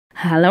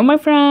Hello my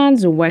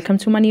friends, welcome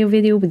to my new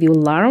video with you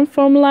learn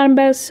from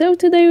LearnBest. So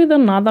today with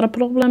another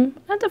problem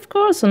and of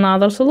course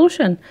another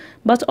solution,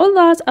 but all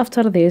that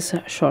after this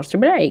short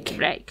break.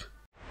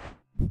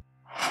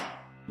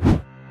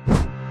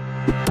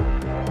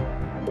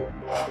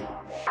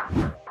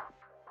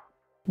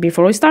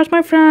 Before we start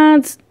my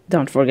friends,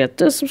 don't forget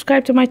to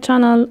subscribe to my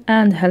channel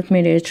and help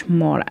me reach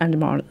more and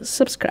more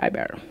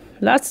subscribers.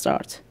 Let's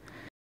start.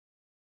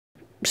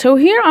 So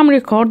here I'm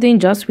recording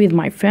just with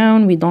my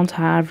phone. We don't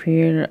have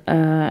here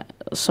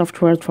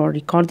software for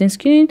recording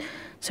screen.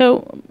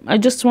 So I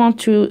just want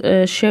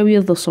to show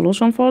you the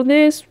solution for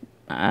this.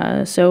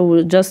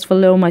 So just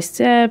follow my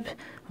step,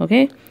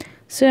 okay?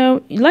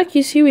 So like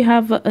you see, we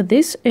have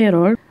this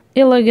error.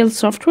 Illegal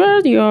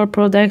software, your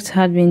product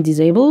had been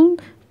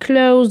disabled.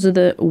 Close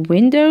the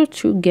window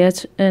to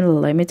get a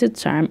limited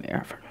time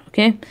error,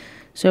 okay?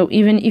 So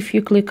even if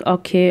you click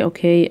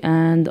okay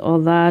and all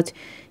that,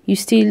 you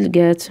still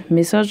get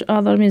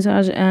other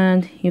message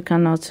and you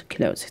cannot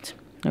close it.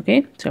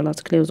 Okay, so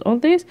let's close all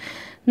this.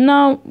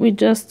 Now we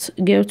just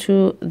go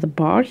to the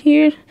bar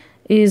here.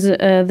 Is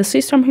the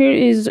system here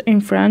is in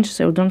French,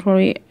 so don't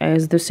worry,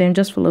 it's the same,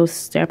 just follow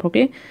step.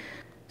 Okay,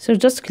 so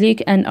just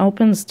click and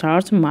open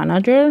Start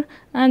Manager,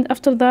 and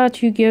after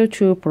that you go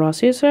to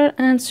Processor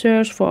and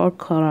search for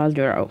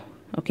coreldraw.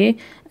 Okay,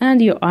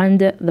 and you end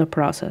the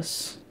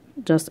process.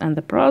 Just end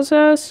the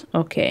process.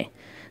 Okay,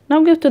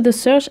 now go to the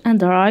search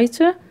and write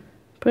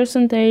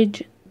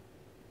percentage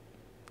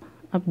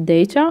app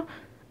data.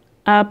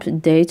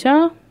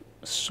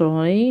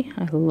 Sorry,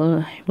 I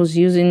was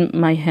using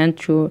my hand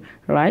to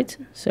write,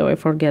 so I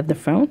forget the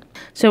phone.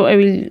 So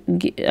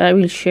I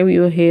will show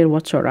you here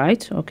what to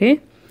write.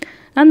 Okay,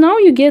 and now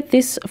you get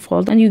this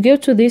folder and you go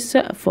to this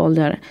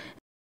folder,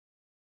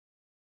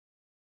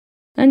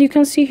 and you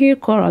can see here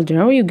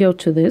coreldraw. You go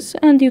to this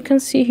and you can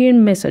see here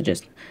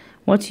messages.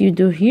 What you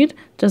do here,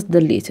 just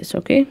delete it.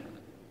 Okay,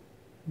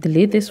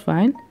 delete this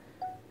file.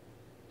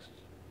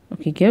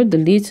 Okay, go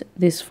delete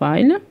this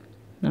file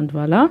and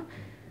voila,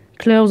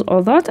 close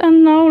all that.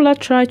 And now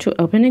let's try to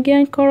open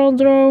again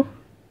coreldraw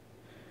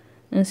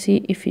and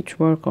see if it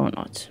works or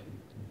not.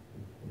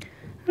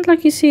 And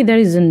like you see, there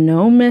is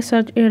no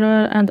message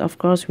error, and of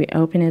course we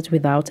open it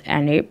without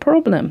any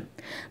problem.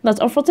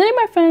 That's all for today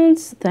my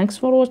friends. Thanks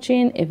for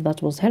watching. If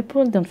that was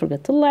helpful, don't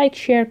forget to like,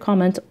 share,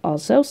 comment,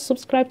 also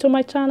subscribe to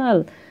my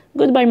channel.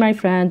 Goodbye my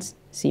friends,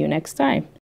 see you next time.